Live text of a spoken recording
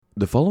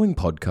The following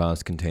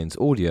podcast contains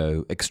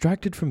audio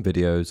extracted from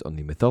videos on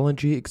the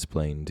Mythology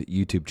Explained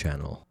YouTube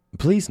channel.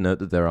 Please note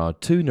that there are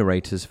two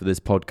narrators for this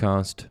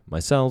podcast,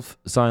 myself,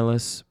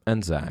 Silas,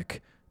 and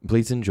Zach.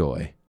 Please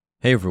enjoy.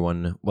 Hey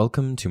everyone,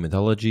 welcome to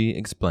Mythology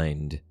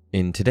Explained.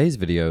 In today's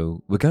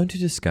video, we're going to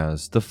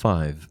discuss the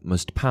 5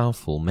 most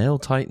powerful male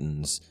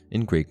titans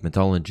in Greek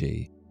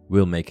mythology.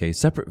 We'll make a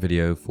separate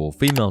video for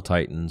female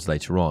titans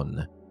later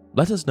on.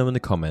 Let us know in the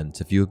comments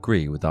if you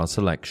agree with our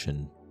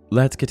selection.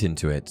 Let's get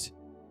into it.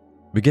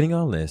 Beginning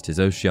our list is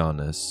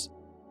Oceanus.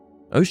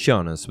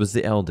 Oceanus was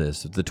the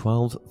eldest of the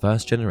 12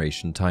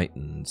 first-generation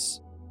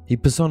titans. He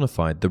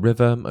personified the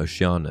river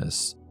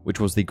Oceanus, which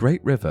was the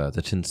great river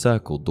that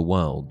encircled the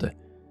world.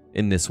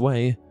 In this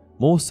way,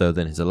 more so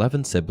than his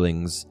 11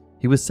 siblings,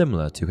 he was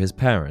similar to his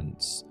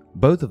parents,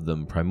 both of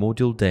them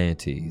primordial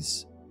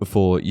deities,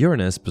 for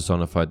Uranus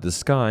personified the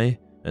sky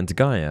and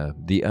Gaia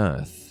the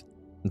earth.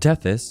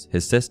 Tethys,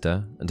 his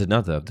sister, and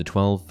another of the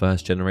 12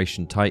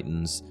 first-generation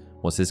titans,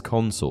 was his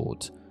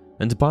consort,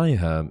 and by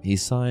her he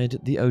sired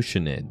the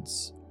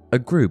Oceanids, a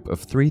group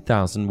of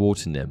 3,000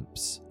 water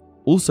nymphs.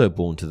 Also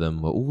born to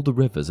them were all the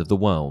rivers of the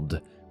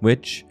world,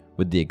 which,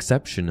 with the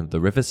exception of the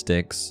river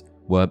Styx,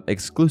 were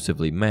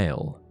exclusively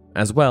male.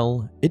 As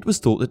well, it was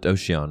thought that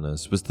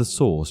Oceanus was the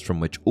source from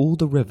which all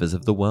the rivers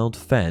of the world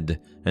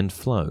fed and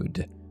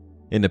flowed.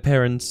 In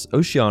appearance,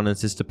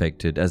 Oceanus is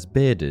depicted as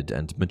bearded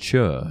and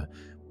mature,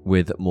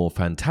 with more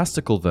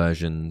fantastical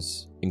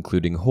versions,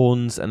 including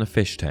horns and a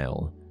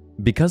fishtail.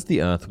 Because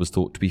the earth was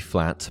thought to be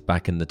flat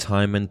back in the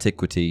time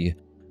antiquity,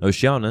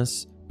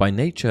 Oceanus, by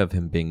nature of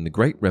him being the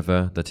great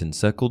river that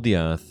encircled the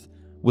earth,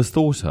 was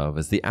thought of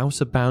as the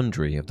outer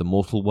boundary of the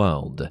mortal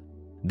world,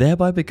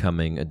 thereby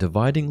becoming a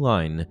dividing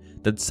line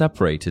that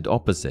separated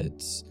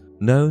opposites,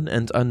 known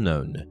and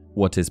unknown,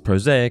 what is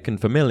prosaic and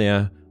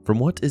familiar from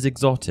what is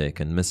exotic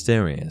and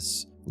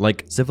mysterious,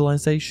 like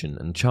civilization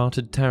and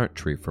charted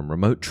territory from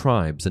remote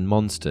tribes and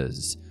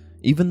monsters,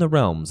 even the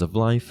realms of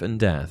life and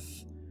death.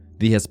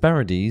 The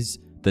Hesperides,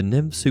 the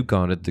nymphs who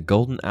guarded the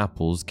golden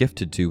apples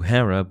gifted to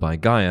Hera by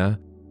Gaia,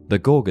 the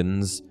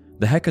Gorgons,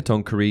 the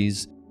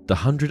Hecatonchires, the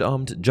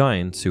 100-armed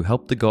giants who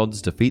helped the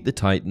gods defeat the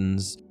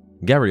Titans,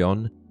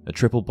 Geryon, a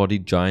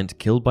triple-bodied giant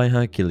killed by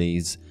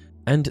Hercules,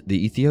 and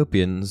the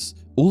Ethiopians,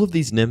 all of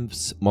these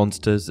nymphs,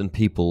 monsters, and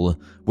people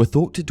were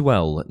thought to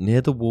dwell near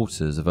the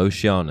waters of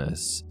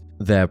Oceanus,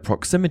 their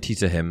proximity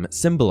to him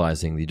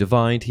symbolizing the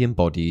divide he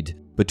embodied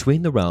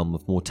between the realm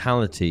of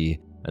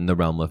mortality and the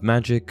realm of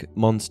magic,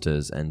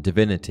 monsters, and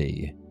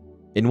divinity.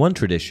 In one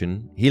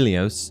tradition,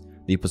 Helios,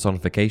 the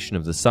personification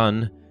of the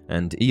sun,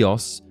 and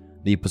Eos,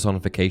 the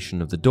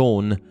personification of the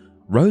dawn,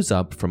 rose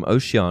up from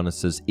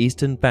Oceanus's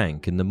eastern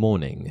bank in the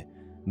morning,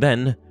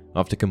 then,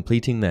 after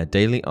completing their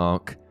daily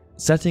arc,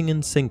 setting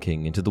and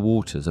sinking into the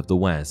waters of the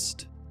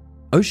west.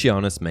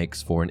 Oceanus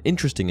makes for an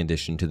interesting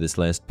addition to this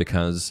list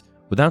because,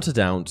 without a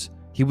doubt,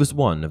 he was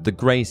one of the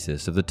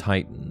greatest of the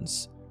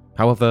Titans.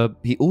 However,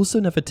 he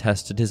also never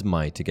tested his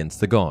might against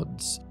the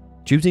gods,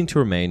 choosing to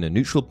remain a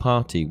neutral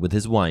party with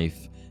his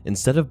wife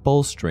instead of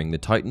bolstering the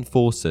Titan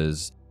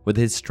forces with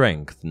his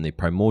strength in the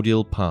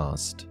primordial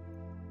past.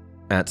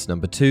 At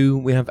number 2,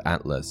 we have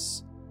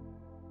Atlas.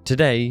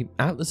 Today,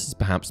 Atlas is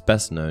perhaps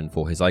best known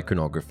for his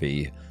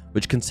iconography,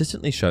 which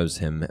consistently shows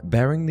him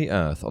bearing the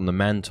earth on the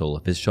mantle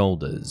of his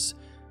shoulders,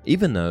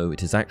 even though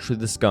it is actually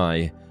the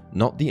sky,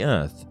 not the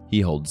earth, he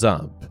holds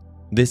up.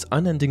 This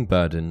unending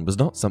burden was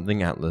not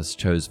something Atlas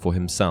chose for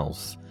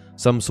himself,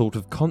 some sort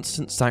of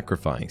constant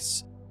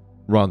sacrifice.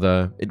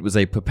 Rather, it was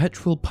a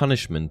perpetual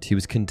punishment he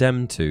was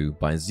condemned to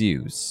by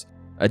Zeus,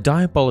 a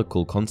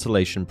diabolical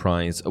consolation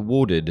prize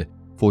awarded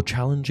for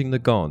challenging the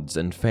gods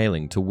and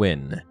failing to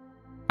win.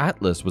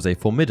 Atlas was a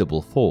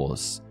formidable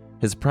force.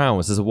 His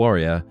prowess as a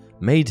warrior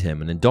made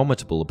him an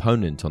indomitable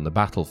opponent on the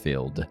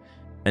battlefield,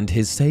 and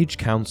his sage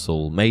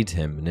counsel made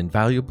him an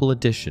invaluable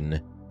addition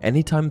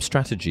anytime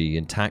strategy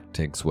and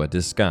tactics were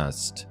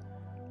discussed.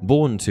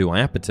 Born to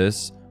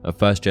Iapetus, a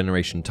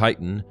first-generation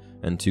titan,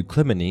 and to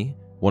Clymene,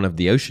 one of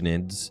the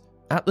Oceanids,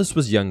 Atlas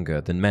was younger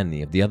than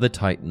many of the other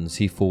titans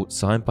he fought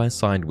side by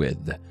side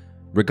with.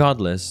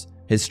 Regardless,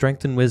 his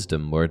strength and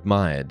wisdom were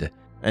admired,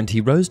 and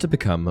he rose to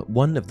become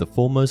one of the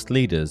foremost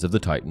leaders of the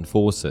Titan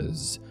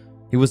forces.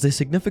 He was a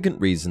significant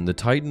reason the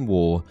Titan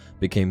War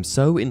became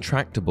so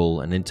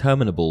intractable and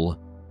interminable,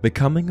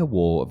 becoming a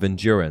war of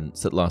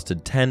endurance that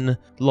lasted 10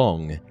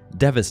 long,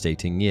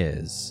 devastating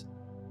years.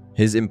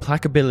 His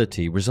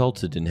implacability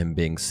resulted in him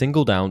being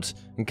singled out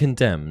and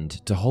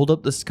condemned to hold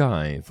up the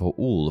sky for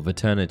all of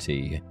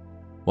eternity,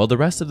 while the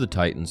rest of the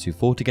Titans who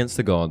fought against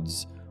the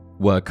gods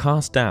were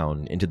cast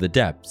down into the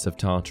depths of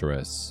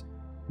Tartarus.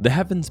 The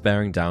heavens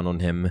bearing down on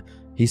him,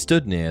 he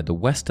stood near the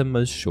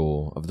westernmost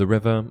shore of the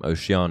river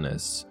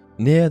Oceanus,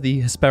 near the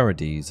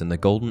Hesperides and the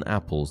golden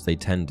apples they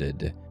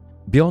tended.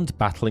 Beyond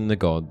battling the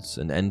gods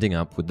and ending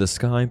up with the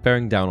sky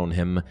bearing down on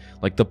him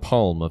like the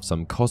palm of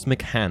some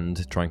cosmic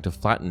hand trying to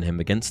flatten him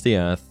against the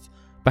earth,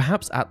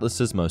 perhaps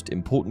Atlas's most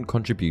important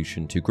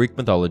contribution to Greek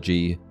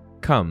mythology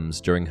comes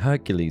during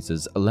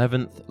Hercules'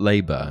 11th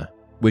labor.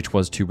 which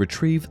was to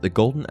retrieve the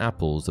golden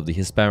apples of the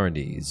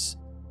Hesperides.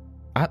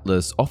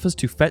 Atlas offers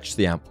to fetch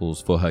the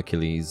apples for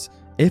Hercules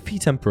if he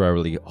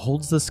temporarily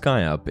holds the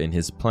sky up in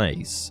his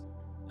place.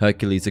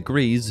 Hercules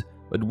agrees,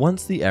 but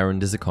once the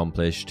errand is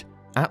accomplished,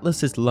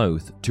 Atlas is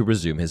loath to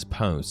resume his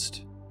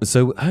post.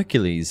 So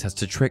Hercules has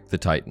to trick the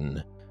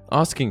Titan,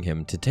 asking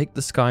him to take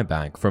the sky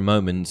back for a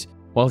moment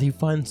while he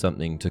finds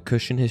something to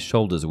cushion his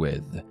shoulders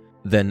with,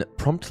 then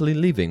promptly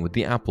leaving with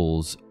the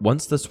apples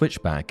once the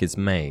switchback is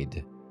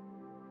made.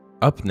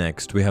 Up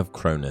next we have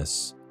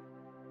Cronus.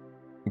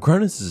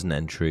 Cronus is an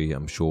entry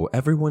I'm sure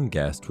everyone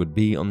guessed would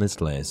be on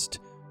this list.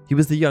 He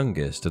was the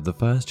youngest of the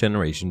first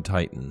generation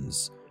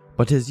Titans,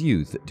 but his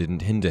youth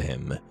didn't hinder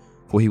him,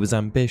 for he was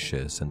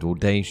ambitious and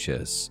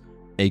audacious,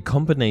 a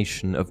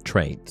combination of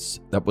traits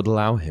that would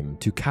allow him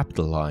to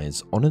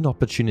capitalize on an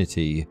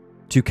opportunity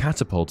to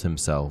catapult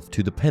himself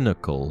to the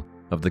pinnacle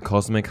of the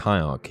cosmic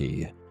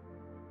hierarchy.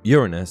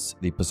 Uranus,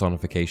 the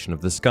personification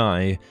of the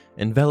sky,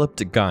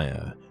 enveloped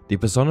Gaia, the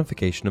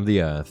personification of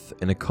the earth,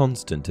 in a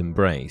constant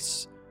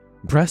embrace.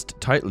 Pressed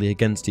tightly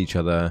against each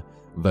other,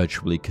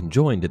 virtually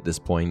conjoined at this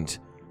point,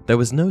 there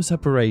was no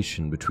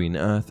separation between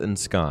earth and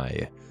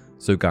sky,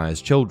 so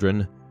Gaia's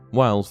children,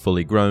 while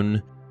fully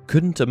grown,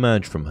 couldn't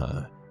emerge from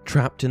her,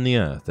 trapped in the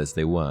earth as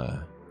they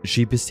were.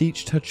 She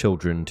beseeched her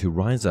children to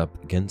rise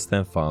up against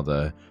their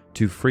father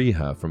to free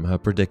her from her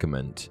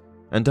predicament,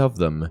 and of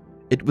them,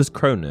 it was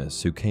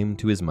Cronus who came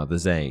to his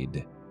mother's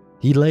aid.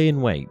 He lay in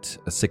wait,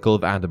 a sickle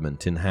of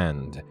adamant in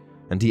hand,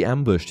 and he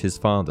ambushed his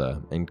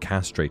father and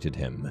castrated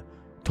him,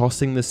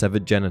 tossing the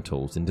severed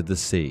genitals into the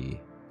sea.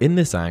 In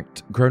this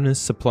act, Cronus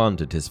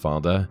supplanted his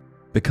father,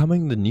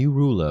 becoming the new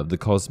ruler of the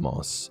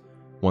cosmos.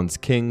 Once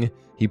king,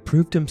 he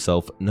proved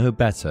himself no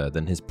better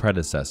than his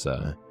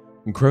predecessor.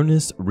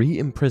 Cronus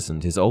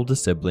re-imprisoned his older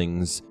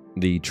siblings,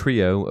 the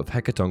trio of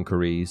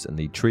Hecatonchires and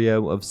the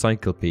trio of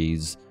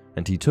Cyclopes,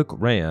 and he took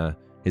Rhea,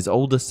 his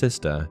older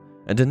sister,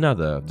 and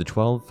another of the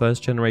 12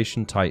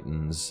 first-generation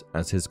Titans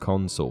as his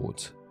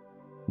consort.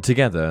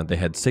 Together they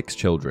had 6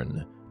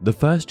 children, the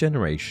first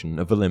generation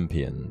of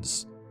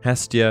Olympians: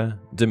 Hestia,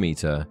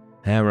 Demeter,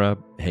 Hera,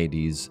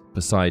 Hades,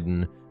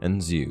 Poseidon,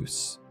 and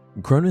Zeus.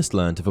 Cronus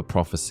learnt of a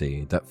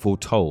prophecy that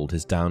foretold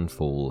his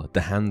downfall at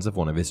the hands of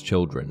one of his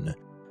children,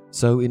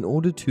 so in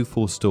order to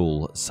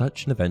forestall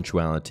such an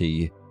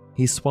eventuality,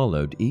 he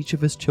swallowed each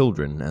of his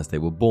children as they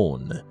were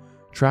born,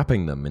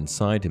 trapping them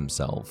inside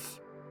himself.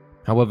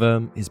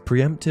 However, his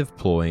preemptive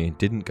ploy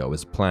didn't go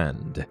as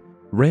planned.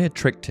 Rhea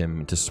tricked him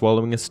into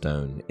swallowing a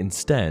stone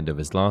instead of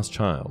his last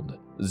child,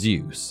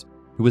 Zeus,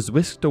 who was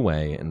whisked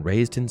away and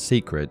raised in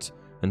secret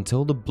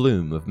until the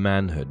bloom of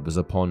manhood was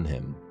upon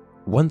him.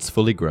 Once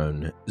fully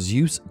grown,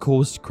 Zeus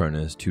caused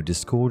Cronus to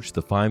disgorge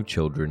the 5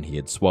 children he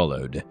had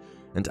swallowed,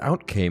 and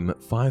out came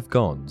 5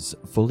 gods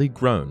fully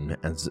grown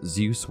as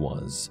Zeus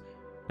was.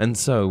 And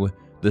so,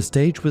 the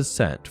stage was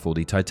set for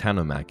the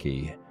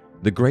Titanomachy,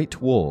 the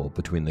great war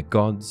between the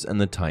gods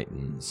and the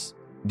Titans,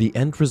 the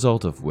end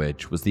result of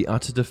which was the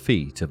utter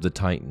defeat of the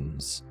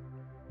Titans.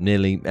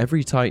 Nearly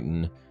every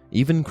Titan,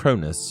 even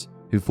Cronus,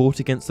 who fought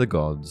against the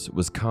gods,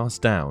 was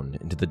cast down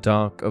into the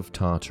dark of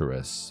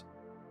Tartarus.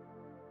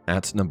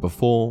 At number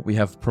 4, we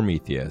have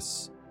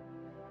Prometheus.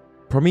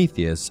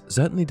 Prometheus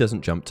certainly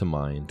doesn't jump to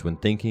mind when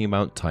thinking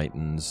about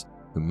Titans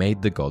who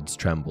made the gods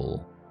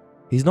tremble.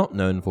 He's not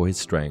known for his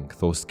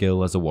strength or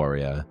skill as a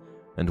warrior,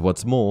 and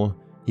what's more,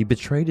 he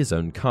betrayed his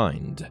own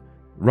kind.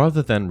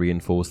 Rather than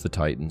reinforce the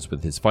Titans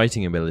with his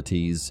fighting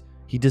abilities,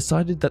 he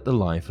decided that the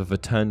life of a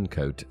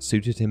turncoat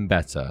suited him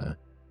better,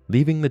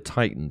 leaving the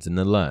Titans in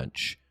the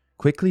lurch,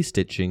 quickly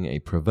stitching a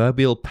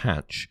proverbial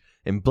patch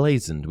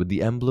emblazoned with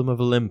the emblem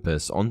of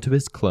Olympus onto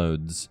his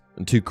clothes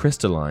to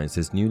crystallize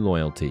his new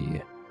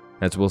loyalty.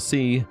 As we'll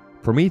see,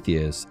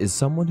 Prometheus is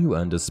someone who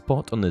earned a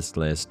spot on this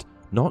list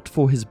not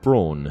for his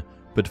brawn,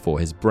 but for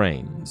his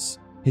brains,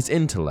 his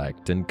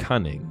intellect and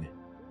cunning.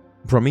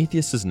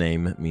 Prometheus's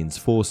name means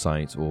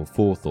foresight or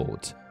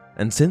forethought,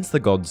 and since the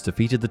gods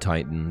defeated the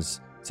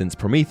Titans, since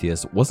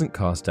Prometheus wasn't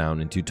cast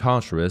down into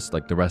Tartarus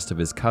like the rest of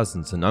his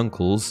cousins and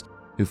uncles,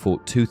 who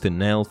fought tooth and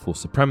nail for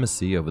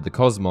supremacy over the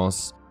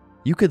cosmos,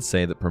 you could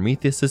say that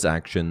Prometheus's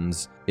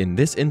actions, in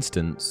this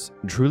instance,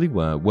 truly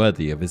were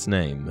worthy of his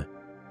name.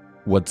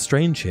 What's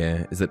strange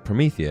here is that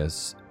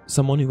Prometheus,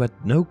 someone who had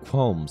no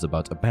qualms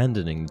about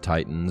abandoning the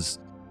Titans,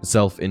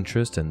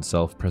 self-interest and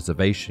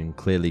self-preservation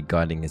clearly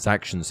guiding his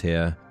actions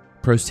here,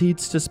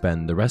 proceeds to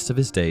spend the rest of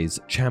his days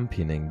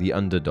championing the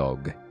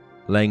underdog,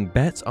 laying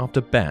bet after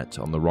bet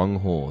on the wrong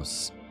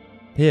horse.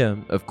 Here,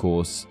 of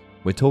course,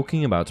 we're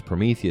talking about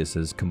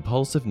Prometheus's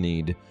compulsive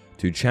need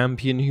to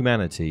champion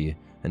humanity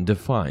and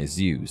defy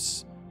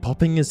Zeus,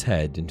 popping his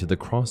head into the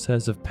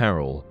crosshairs of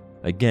peril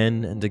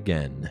again and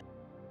again.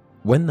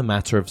 When the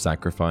matter of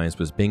sacrifice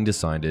was being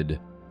decided,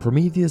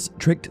 Prometheus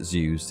tricked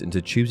Zeus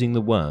into choosing the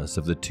worst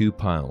of the 2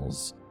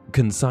 piles,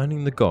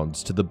 consigning the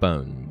gods to the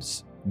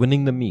bones,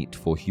 winning the meat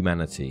for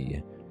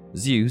humanity.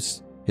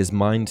 Zeus, his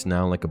mind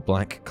now like a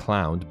black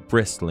cloud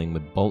bristling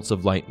with bolts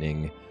of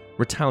lightning,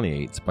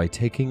 retaliates by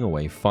taking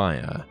away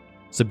fire,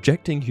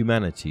 subjecting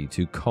humanity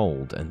to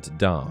cold and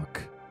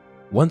dark.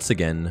 Once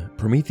again,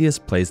 Prometheus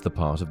plays the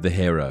part of the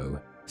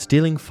hero,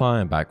 stealing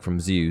fire back from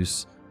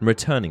Zeus and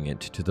returning it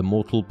to the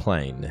mortal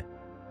plane.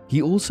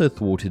 He also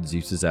thwarted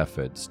Zeus's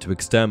efforts to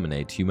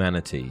exterminate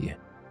humanity.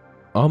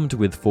 Armed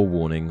with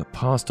forewarning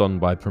passed on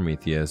by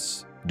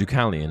Prometheus,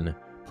 Deucalion,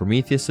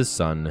 Prometheus'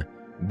 son,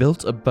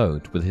 built a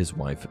boat with his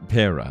wife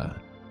Hera.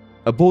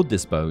 Aboard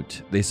this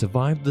boat, they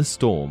survived the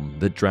storm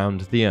that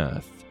drowned the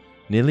earth,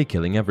 nearly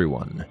killing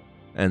everyone.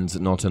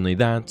 And not only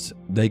that,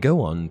 they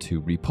go on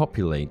to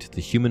repopulate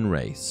the human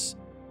race.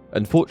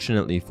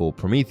 Unfortunately for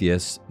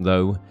Prometheus,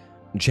 though,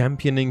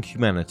 championing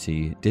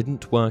humanity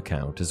didn't work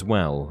out as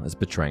well as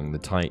betraying the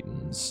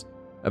Titans.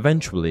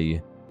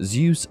 Eventually,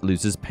 Zeus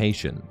loses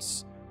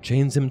patience,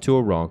 chains him to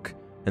a rock,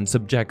 and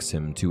subjects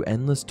him to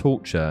endless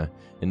torture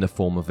in the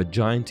form of a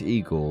giant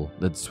eagle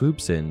that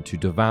swoops in to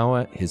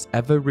devour his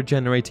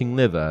ever-regenerating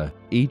liver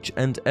each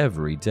and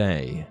every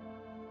day.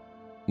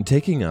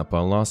 Taking up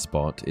our last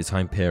spot is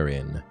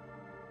Hyperion.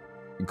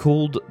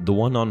 Called the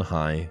One on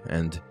High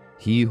and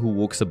He Who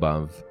Walks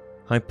Above,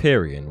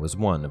 Hyperion was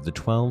one of the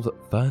 12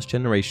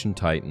 first-generation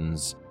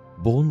Titans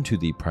born to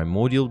the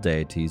primordial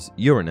deities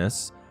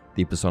Uranus,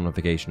 the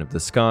personification of the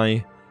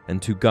sky,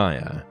 and to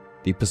Gaia,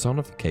 the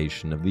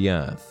personification of the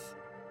earth.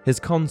 His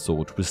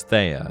consort was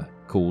Thea,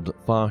 called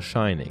Far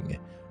Shining,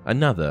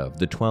 another of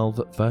the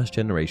 12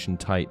 first-generation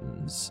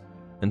Titans,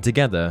 and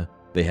together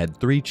they had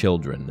 3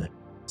 children,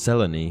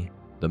 Selene,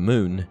 the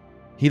moon,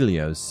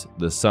 Helios,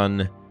 the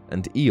sun,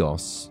 and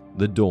Eos,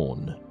 the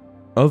dawn.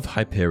 Of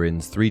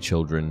Hyperion's 3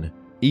 children,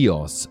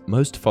 Eos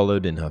most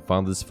followed in her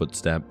father's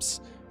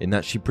footsteps in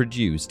that she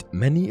produced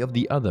many of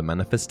the other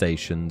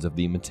manifestations of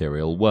the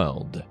material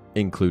world,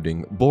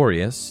 including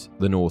Boreas,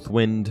 the north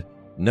wind,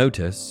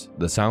 Notus,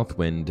 the south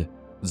wind,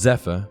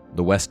 Zephyr,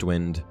 the west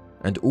wind,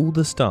 and all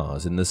the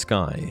stars in the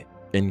sky,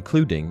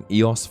 including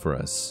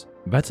Eosphorus,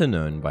 better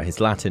known by his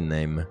Latin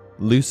name,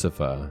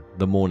 Lucifer,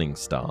 the morning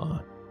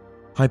star.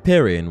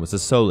 Hyperion was a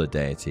solar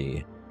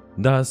deity,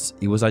 thus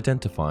he was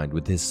identified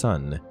with his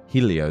son,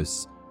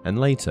 Helios, and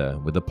later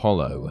with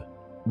Apollo.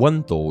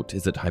 One thought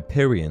is that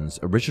Hyperion's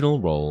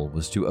original role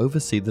was to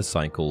oversee the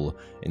cycle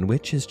in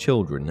which his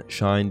children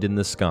shined in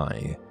the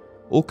sky,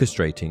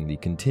 orchestrating the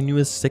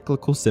continuous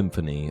cyclical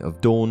symphony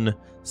of dawn,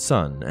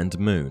 sun, and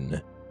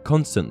moon,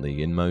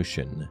 constantly in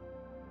motion.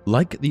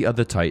 Like the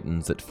other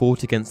Titans that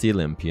fought against the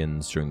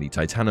Olympians during the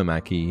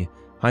Titanomachy,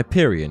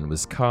 Hyperion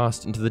was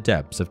cast into the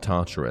depths of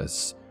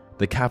Tartarus,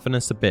 the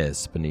cavernous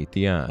abyss beneath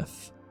the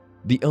earth.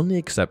 The only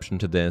exception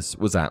to this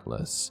was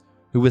Atlas,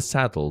 who was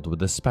saddled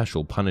with a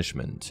special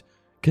punishment,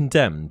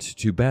 condemned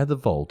to bear the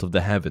vault of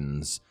the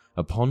heavens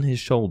upon his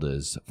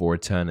shoulders for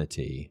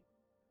eternity.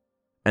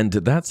 And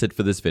that's it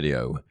for this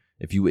video.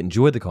 If you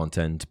enjoy the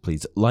content,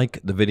 please like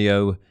the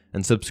video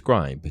and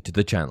subscribe to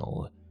the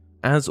channel.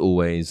 As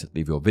always,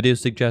 leave your video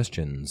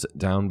suggestions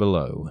down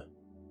below.